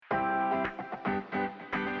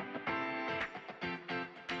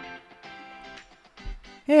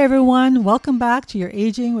Hey everyone, welcome back to your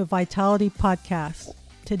Aging with Vitality podcast.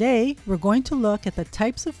 Today, we're going to look at the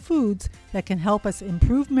types of foods that can help us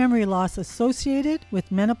improve memory loss associated with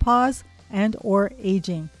menopause and or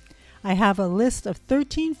aging. I have a list of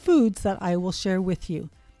 13 foods that I will share with you.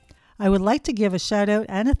 I would like to give a shout out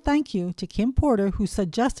and a thank you to Kim Porter, who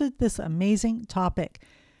suggested this amazing topic.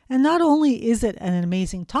 And not only is it an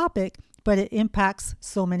amazing topic, but it impacts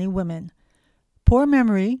so many women. Poor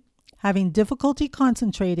memory, having difficulty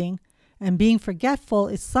concentrating, and being forgetful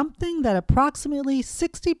is something that approximately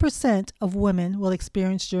 60% of women will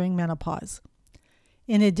experience during menopause.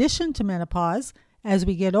 In addition to menopause, as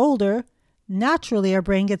we get older, naturally our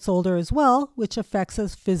brain gets older as well, which affects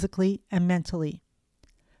us physically and mentally.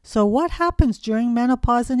 So what happens during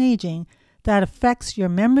menopause and aging that affects your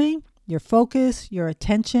memory, your focus, your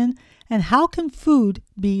attention, and how can food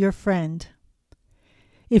be your friend?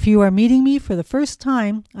 If you are meeting me for the first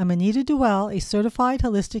time, I'm Anita Duell, a certified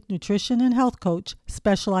holistic nutrition and health coach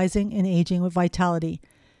specializing in aging with vitality.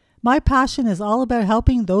 My passion is all about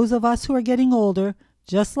helping those of us who are getting older,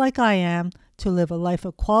 just like I am, to live a life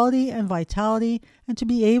of quality and vitality and to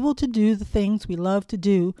be able to do the things we love to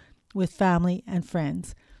do with family and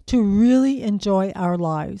friends, to really enjoy our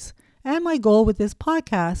lives. And my goal with this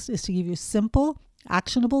podcast is to give you simple,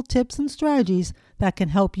 actionable tips and strategies that can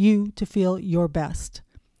help you to feel your best.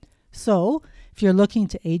 So, if you're looking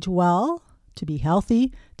to age well, to be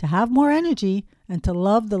healthy, to have more energy, and to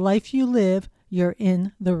love the life you live, you're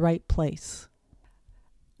in the right place.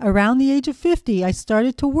 Around the age of 50, I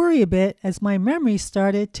started to worry a bit as my memory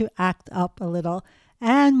started to act up a little,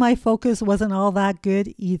 and my focus wasn't all that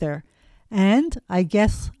good either. And I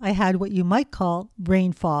guess I had what you might call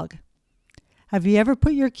brain fog. Have you ever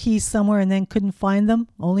put your keys somewhere and then couldn't find them,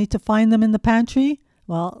 only to find them in the pantry?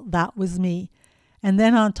 Well, that was me. And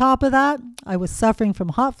then on top of that, I was suffering from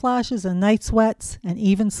hot flashes and night sweats and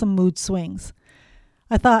even some mood swings.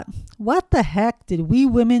 I thought, what the heck did we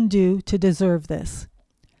women do to deserve this?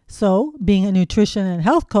 So, being a nutrition and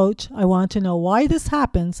health coach, I want to know why this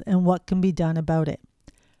happens and what can be done about it.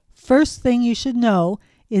 First thing you should know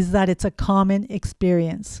is that it's a common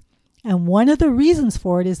experience. And one of the reasons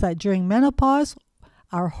for it is that during menopause,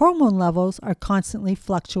 our hormone levels are constantly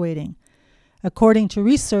fluctuating. According to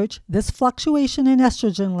research, this fluctuation in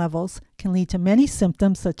estrogen levels can lead to many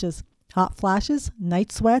symptoms such as hot flashes,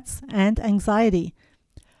 night sweats, and anxiety.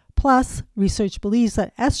 Plus, research believes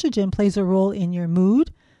that estrogen plays a role in your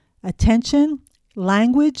mood, attention,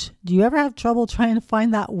 language. Do you ever have trouble trying to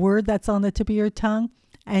find that word that's on the tip of your tongue?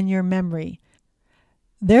 And your memory.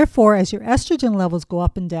 Therefore, as your estrogen levels go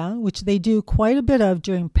up and down, which they do quite a bit of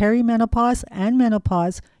during perimenopause and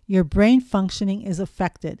menopause, your brain functioning is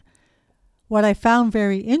affected. What I found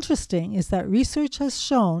very interesting is that research has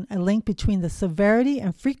shown a link between the severity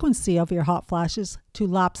and frequency of your hot flashes to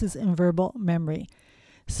lapses in verbal memory.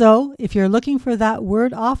 So, if you're looking for that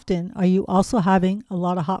word often, are you also having a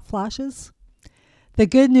lot of hot flashes? The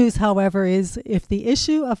good news, however, is if the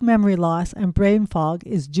issue of memory loss and brain fog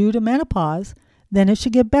is due to menopause, then it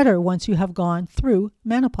should get better once you have gone through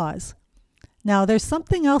menopause. Now, there's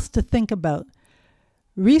something else to think about.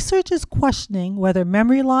 Research is questioning whether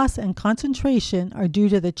memory loss and concentration are due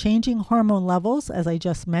to the changing hormone levels, as I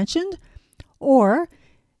just mentioned, or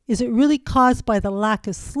is it really caused by the lack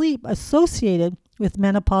of sleep associated with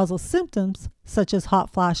menopausal symptoms such as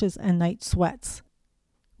hot flashes and night sweats.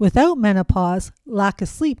 Without menopause, lack of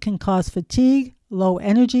sleep can cause fatigue, low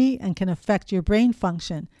energy, and can affect your brain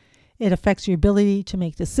function. It affects your ability to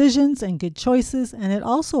make decisions and good choices, and it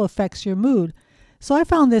also affects your mood. So I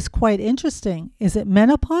found this quite interesting. Is it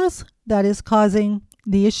menopause that is causing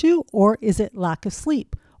the issue, or is it lack of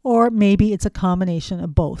sleep? Or maybe it's a combination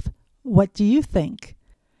of both. What do you think?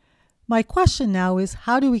 My question now is,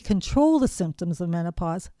 how do we control the symptoms of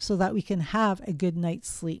menopause so that we can have a good night's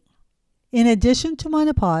sleep? In addition to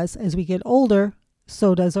menopause, as we get older,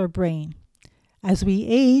 so does our brain. As we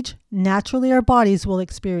age, naturally our bodies will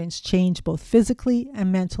experience change both physically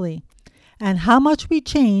and mentally. And how much we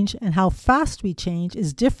change and how fast we change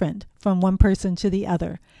is different from one person to the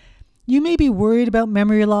other. You may be worried about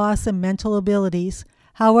memory loss and mental abilities.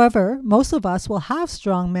 However, most of us will have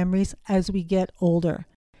strong memories as we get older.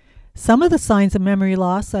 Some of the signs of memory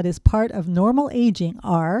loss that is part of normal aging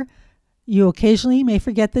are: you occasionally may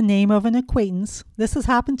forget the name of an acquaintance. This has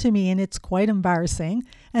happened to me and it's quite embarrassing.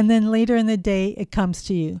 And then later in the day, it comes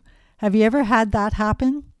to you. Have you ever had that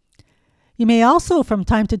happen? You may also from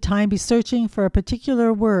time to time be searching for a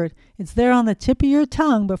particular word. It's there on the tip of your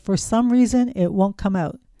tongue, but for some reason it won't come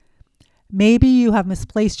out. Maybe you have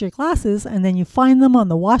misplaced your glasses and then you find them on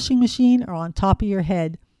the washing machine or on top of your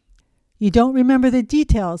head. You don't remember the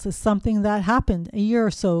details of something that happened a year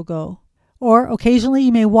or so ago. Or occasionally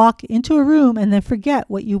you may walk into a room and then forget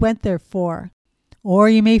what you went there for. Or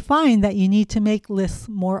you may find that you need to make lists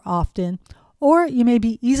more often. Or you may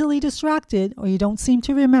be easily distracted, or you don't seem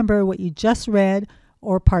to remember what you just read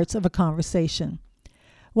or parts of a conversation.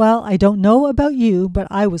 Well, I don't know about you, but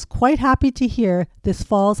I was quite happy to hear this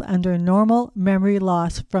falls under normal memory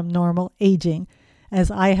loss from normal aging,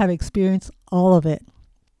 as I have experienced all of it.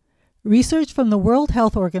 Research from the World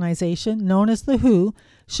Health Organization, known as the WHO,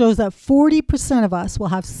 shows that 40% of us will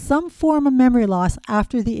have some form of memory loss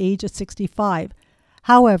after the age of 65.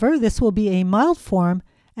 However, this will be a mild form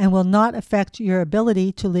and will not affect your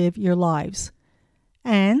ability to live your lives.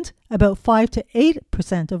 And about 5 to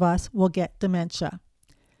 8% of us will get dementia.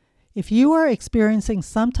 If you are experiencing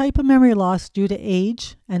some type of memory loss due to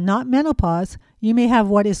age and not menopause, you may have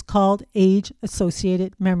what is called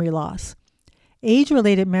age-associated memory loss.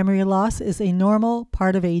 Age-related memory loss is a normal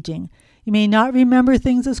part of aging. You may not remember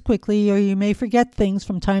things as quickly, or you may forget things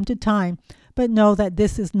from time to time, but know that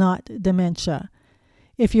this is not dementia.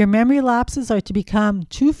 If your memory lapses are to become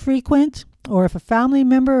too frequent, or if a family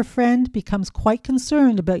member or friend becomes quite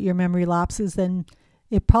concerned about your memory lapses, then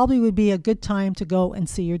it probably would be a good time to go and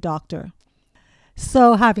see your doctor.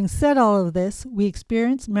 So having said all of this, we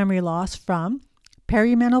experience memory loss from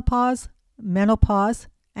perimenopause, menopause,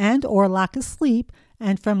 and or lack of sleep,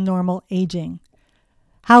 and from normal aging.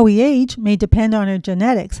 How we age may depend on our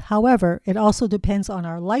genetics. However, it also depends on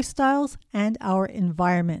our lifestyles and our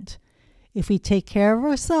environment. If we take care of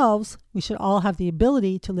ourselves, we should all have the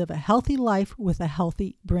ability to live a healthy life with a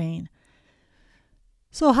healthy brain.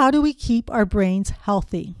 So how do we keep our brains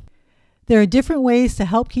healthy? There are different ways to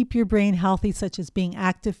help keep your brain healthy, such as being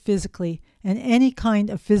active physically, and any kind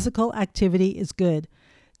of physical activity is good.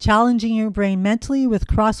 Challenging your brain mentally with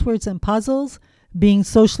crosswords and puzzles, being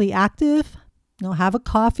socially active, have a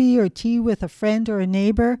coffee or tea with a friend or a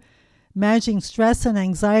neighbor, managing stress and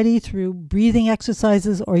anxiety through breathing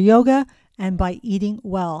exercises or yoga, and by eating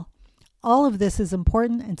well. All of this is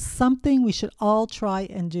important and something we should all try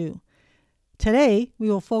and do. Today, we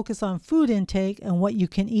will focus on food intake and what you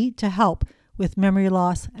can eat to help with memory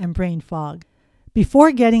loss and brain fog.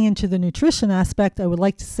 Before getting into the nutrition aspect, I would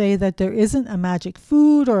like to say that there isn't a magic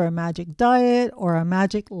food or a magic diet or a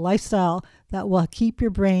magic lifestyle that will keep your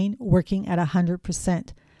brain working at 100%.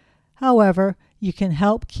 However, you can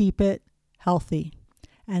help keep it healthy.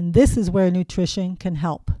 And this is where nutrition can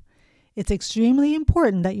help. It's extremely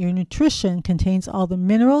important that your nutrition contains all the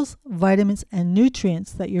minerals, vitamins, and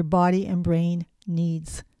nutrients that your body and brain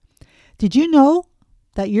needs. Did you know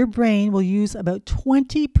that your brain will use about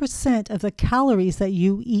 20% of the calories that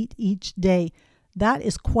you eat each day? That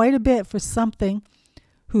is quite a bit for something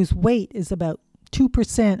whose weight is about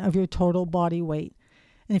 2% of your total body weight.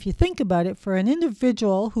 And if you think about it, for an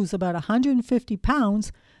individual who's about 150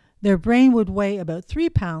 pounds, their brain would weigh about 3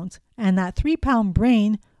 pounds, and that 3-pound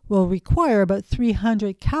brain will require about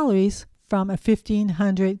 300 calories from a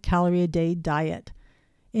 1,500 calorie a day diet.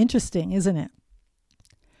 Interesting, isn't it?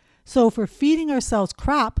 So if we're feeding ourselves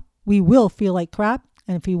crap, we will feel like crap.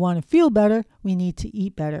 And if we want to feel better, we need to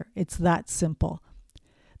eat better. It's that simple.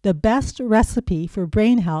 The best recipe for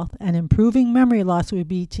brain health and improving memory loss would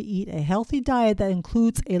be to eat a healthy diet that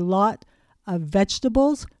includes a lot of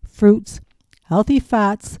vegetables, fruits, healthy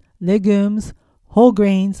fats, legumes, whole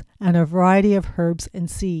grains, and a variety of herbs and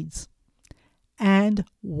seeds. And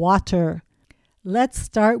water. Let's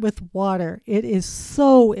start with water. It is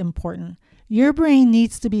so important. Your brain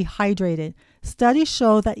needs to be hydrated. Studies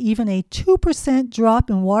show that even a 2% drop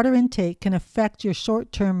in water intake can affect your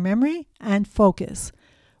short-term memory and focus.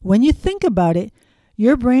 When you think about it,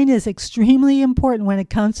 your brain is extremely important when it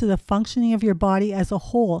comes to the functioning of your body as a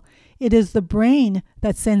whole. It is the brain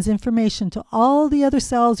that sends information to all the other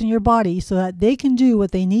cells in your body so that they can do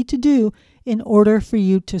what they need to do in order for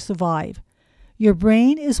you to survive. Your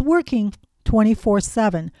brain is working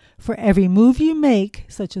 24/7. For every move you make,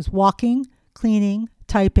 such as walking, cleaning,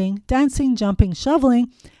 typing, dancing, jumping,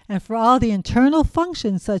 shoveling, and for all the internal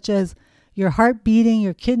functions such as your heart beating,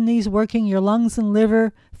 your kidneys working, your lungs and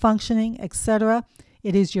liver functioning, etc.,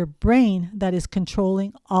 it is your brain that is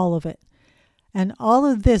controlling all of it. And all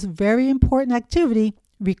of this very important activity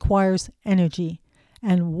requires energy.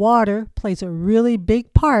 And water plays a really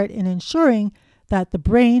big part in ensuring that the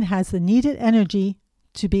brain has the needed energy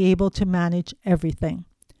to be able to manage everything.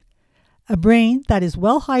 A brain that is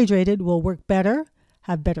well hydrated will work better,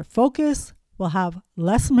 have better focus, will have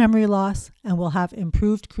less memory loss, and will have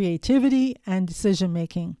improved creativity and decision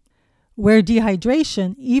making. Where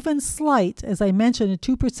dehydration, even slight, as I mentioned, a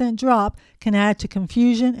 2% drop, can add to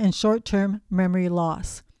confusion and short-term memory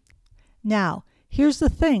loss. Now, here's the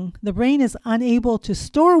thing. The brain is unable to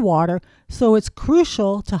store water, so it's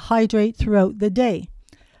crucial to hydrate throughout the day.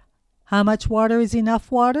 How much water is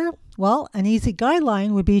enough water? Well, an easy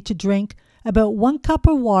guideline would be to drink about 1 cup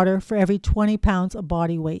of water for every 20 pounds of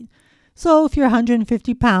body weight. So if you're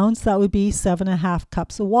 150 pounds, that would be 7.5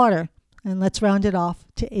 cups of water. And let's round it off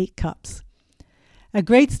to 8 cups. A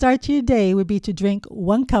great start to your day would be to drink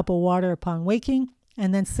 1 cup of water upon waking,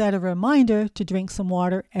 and then set a reminder to drink some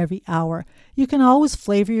water every hour. You can always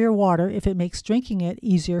flavor your water if it makes drinking it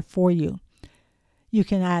easier for you. You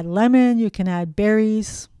can add lemon, you can add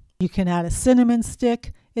berries, you can add a cinnamon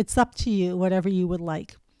stick. It's up to you, whatever you would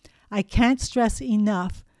like. I can't stress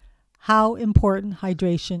enough how important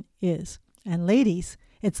hydration is. And ladies,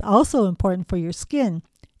 it's also important for your skin.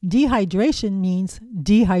 Dehydration means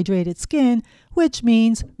dehydrated skin, which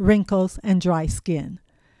means wrinkles and dry skin.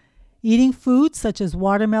 Eating foods such as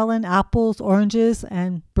watermelon, apples, oranges,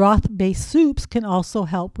 and broth-based soups can also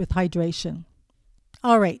help with hydration.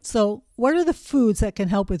 All right, so what are the foods that can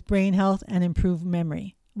help with brain health and improve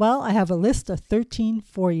memory? Well, I have a list of 13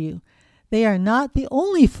 for you. They are not the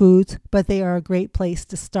only foods, but they are a great place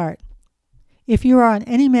to start. If you are on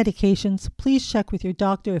any medications, please check with your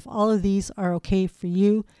doctor if all of these are okay for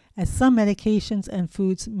you, as some medications and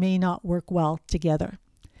foods may not work well together.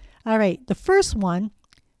 All right, the first one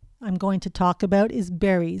I'm going to talk about is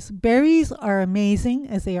berries. Berries are amazing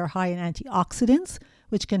as they are high in antioxidants,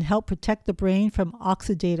 which can help protect the brain from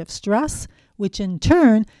oxidative stress, which in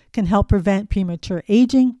turn can help prevent premature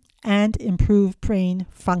aging and improve brain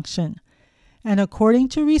function. And according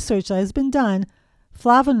to research that has been done,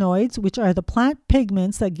 flavonoids, which are the plant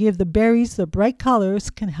pigments that give the berries the bright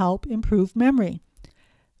colors, can help improve memory.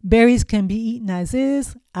 Berries can be eaten as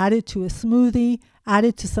is, added to a smoothie,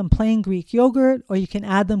 added to some plain Greek yogurt, or you can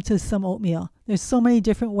add them to some oatmeal. There's so many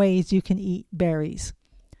different ways you can eat berries.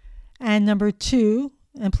 And number 2,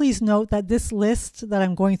 and please note that this list that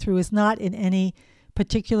I'm going through is not in any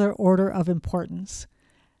particular order of importance.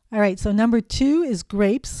 All right, so number 2 is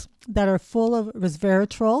grapes that are full of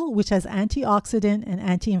resveratrol, which has antioxidant and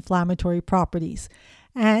anti-inflammatory properties.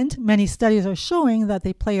 And many studies are showing that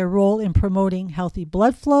they play a role in promoting healthy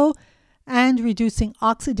blood flow and reducing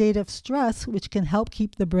oxidative stress, which can help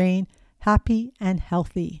keep the brain happy and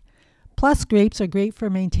healthy. Plus, grapes are great for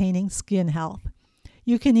maintaining skin health.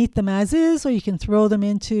 You can eat them as is, or you can throw them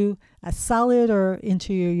into a salad or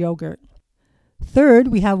into your yogurt. Third,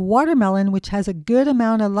 we have watermelon, which has a good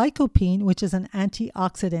amount of lycopene, which is an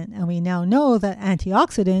antioxidant, and we now know that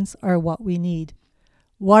antioxidants are what we need.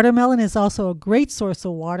 Watermelon is also a great source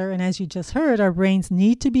of water, and as you just heard, our brains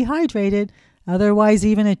need to be hydrated. Otherwise,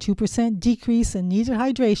 even a 2% decrease in needed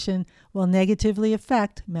hydration will negatively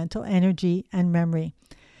affect mental energy and memory.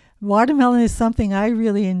 Watermelon is something I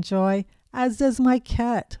really enjoy, as does my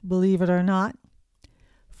cat, believe it or not.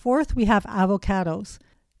 Fourth, we have avocados.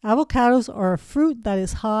 Avocados are a fruit that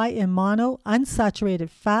is high in monounsaturated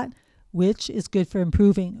fat, which is good for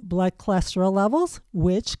improving blood cholesterol levels,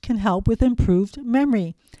 which can help with improved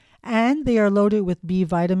memory. And they are loaded with B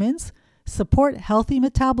vitamins, support healthy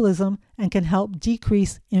metabolism, and can help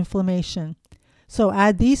decrease inflammation. So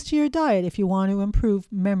add these to your diet if you want to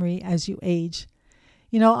improve memory as you age.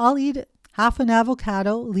 I'll eat half an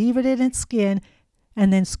avocado, leave it in its skin,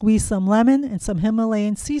 and then squeeze some lemon and some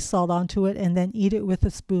Himalayan sea salt onto it, and then eat it with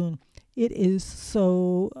a spoon. It is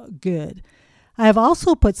so good. I have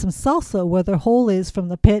also put some salsa where the hole is from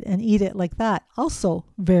the pit and eat it like that. Also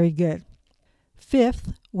very good.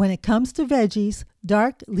 Fifth, when it comes to veggies,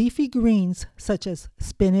 dark leafy greens such as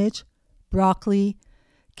spinach, broccoli,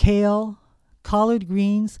 kale, collard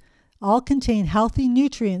greens all contain healthy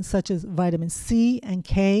nutrients such as vitamin C and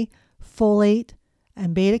K, folate,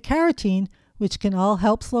 and beta-carotene, which can all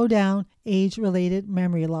help slow down age-related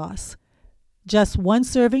memory loss. Just 1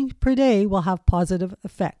 serving per day will have positive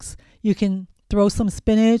effects. You can throw some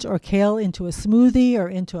spinach or kale into a smoothie or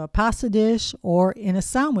into a pasta dish or in a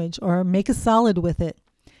sandwich or make a salad with it.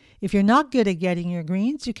 If you're not good at getting your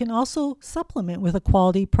greens, you can also supplement with a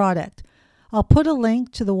quality product. I'll put a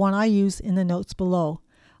link to the one I use in the notes below.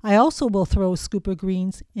 I also will throw a scoop of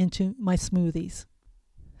greens into my smoothies.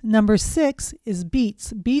 Number 6 is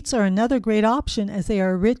beets. Beets are another great option as they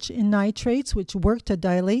are rich in nitrates, which work to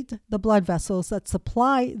dilate the blood vessels that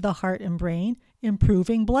supply the heart and brain,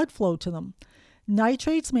 improving blood flow to them.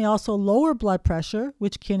 Nitrates may also lower blood pressure,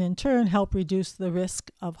 which can in turn help reduce the risk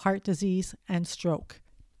of heart disease and stroke.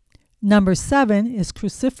 Number 7 is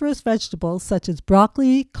cruciferous vegetables such as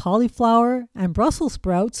broccoli, cauliflower, and Brussels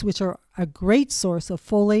sprouts, which are a great source of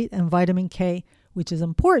folate and vitamin K, which is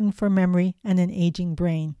important for memory and an aging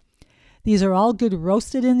brain. These are all good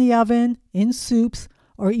roasted in the oven, in soups,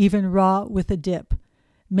 or even raw with a dip.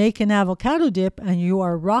 Make an avocado dip and you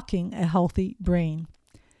are rocking a healthy brain.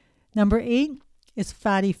 Number 8 is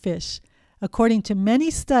fatty fish. According to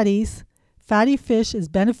many studies, fatty fish is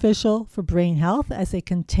beneficial for brain health as they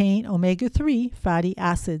contain omega-3 fatty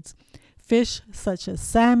acids. Fish such as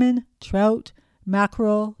salmon, trout,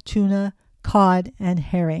 mackerel, tuna, cod, and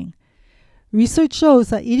herring. Research shows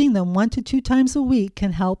that eating them 1 to 2 times a week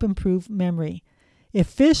can help improve memory. If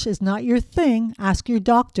fish is not your thing, ask your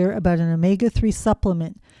doctor about an omega-3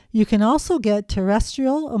 supplement. You can also get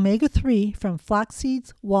terrestrial omega-3 from flax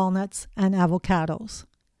seeds, walnuts, and avocados.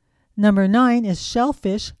 Number 9 is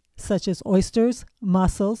shellfish such as oysters,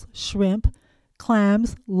 mussels, shrimp,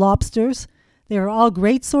 clams, lobsters. They are all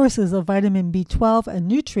great sources of vitamin B12, a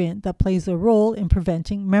nutrient that plays a role in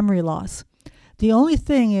preventing memory loss. The only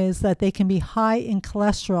thing is that they can be high in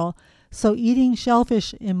cholesterol, so eating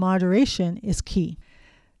shellfish in moderation is key.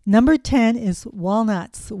 Number 10 is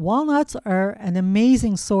walnuts. Walnuts are an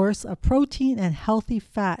amazing source of protein and healthy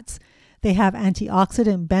fats. They have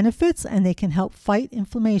antioxidant benefits and they can help fight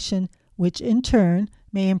inflammation, which in turn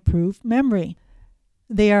may improve memory.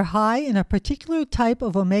 They are high in a particular type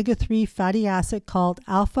of omega-3 fatty acid called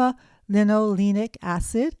alpha-linolenic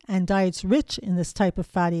acid, and diets rich in this type of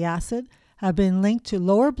fatty acid have been linked to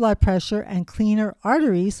lower blood pressure and cleaner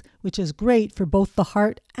arteries, which is great for both the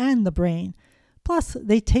heart and the brain. Plus,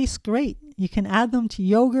 they taste great. You can add them to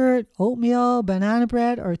yogurt, oatmeal, banana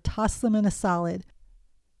bread, or toss them in a salad.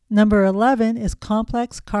 Number 11 is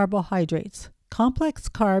complex carbohydrates. Complex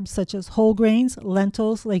carbs such as whole grains,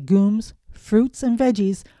 lentils, legumes, fruits, and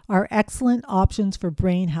veggies are excellent options for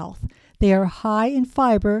brain health. They are high in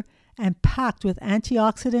fiber and packed with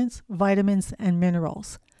antioxidants, vitamins, and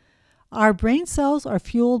minerals. Our brain cells are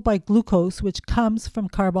fueled by glucose, which comes from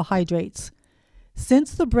carbohydrates.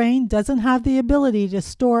 Since the brain doesn't have the ability to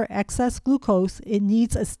store excess glucose, it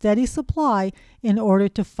needs a steady supply in order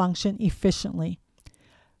to function efficiently.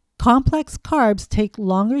 Complex carbs take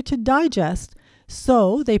longer to digest,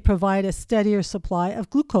 so they provide a steadier supply of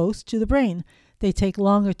glucose to the brain. They take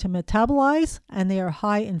longer to metabolize, and they are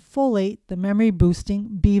high in folate, the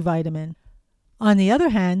memory-boosting B vitamin. On the other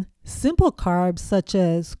hand, simple carbs such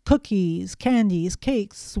as cookies, candies,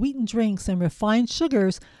 cakes, sweetened drinks, and refined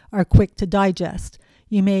sugars are quick to digest.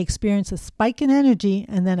 You may experience a spike in energy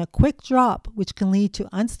and then a quick drop, which can lead to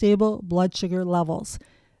unstable blood sugar levels.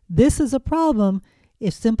 This is a problem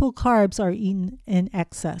if simple carbs are eaten in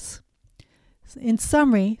excess. In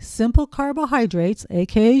summary, simple carbohydrates,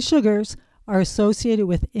 aka sugars, are associated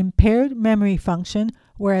with impaired memory function,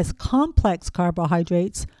 whereas complex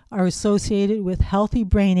carbohydrates are associated with healthy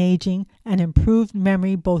brain aging and improved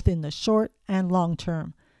memory both in the short and long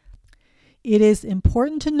term. It is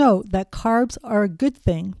important to note that carbs are a good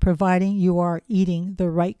thing, providing you are eating the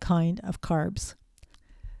right kind of carbs.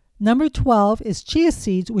 Number 12 is chia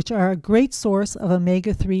seeds, which are a great source of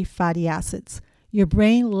omega-3 fatty acids. Your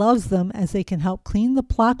brain loves them as they can help clean the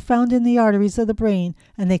plaque found in the arteries of the brain,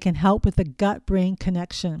 and they can help with the gut-brain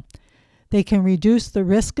connection. They can reduce the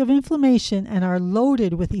risk of inflammation and are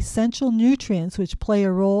loaded with essential nutrients which play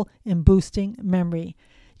a role in boosting memory.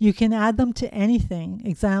 You can add them to anything,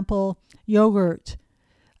 example, yogurt,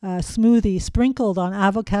 smoothie sprinkled on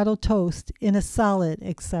avocado toast, in a salad,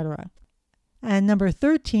 etc. And number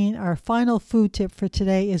 13, our final food tip for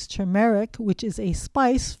today, is turmeric, which is a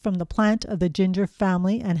spice from the plant of the ginger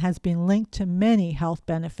family and has been linked to many health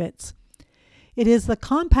benefits. It is the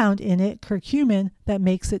compound in it, curcumin, that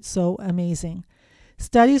makes it so amazing.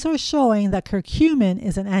 Studies are showing that curcumin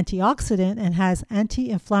is an antioxidant and has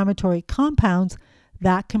anti-inflammatory compounds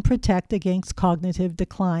that can protect against cognitive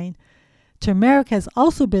decline. Turmeric has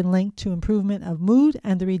also been linked to improvement of mood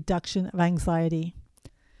and the reduction of anxiety.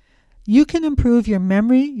 You can improve your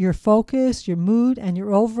memory, your focus, your mood, and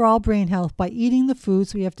your overall brain health by eating the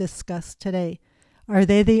foods we have discussed today. Are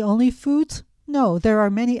they the only foods? No, there are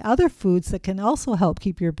many other foods that can also help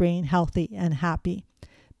keep your brain healthy and happy.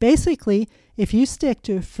 Basically, if you stick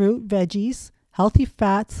to fruit, veggies, healthy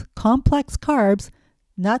fats, complex carbs,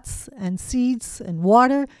 nuts and seeds and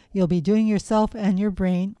water, you'll be doing yourself and your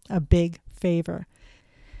brain a big favor.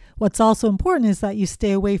 What's also important is that you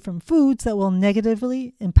stay away from foods that will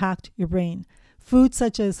negatively impact your brain. Foods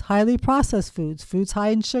such as highly processed foods, foods high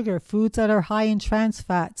in sugar, foods that are high in trans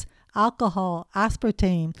fats, alcohol,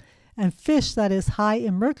 aspartame, and fish that is high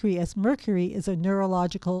in mercury, as mercury is a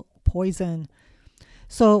neurological poison.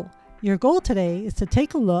 So your goal today is to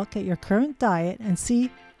take a look at your current diet and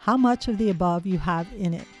see how much of the above you have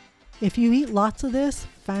in it. If you eat lots of this,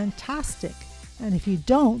 fantastic. And if you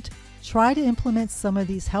don't, try to implement some of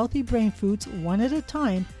these healthy brain foods one at a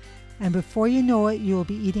time and before you know it, you will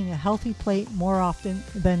be eating a healthy plate more often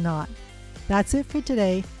than not. That's it for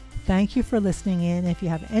today. Thank you for listening in. If you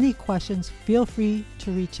have any questions, feel free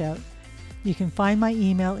to reach out. You can find my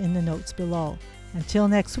email in the notes below. Until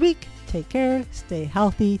next week, take care, stay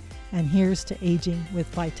healthy, and here's to aging with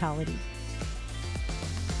vitality.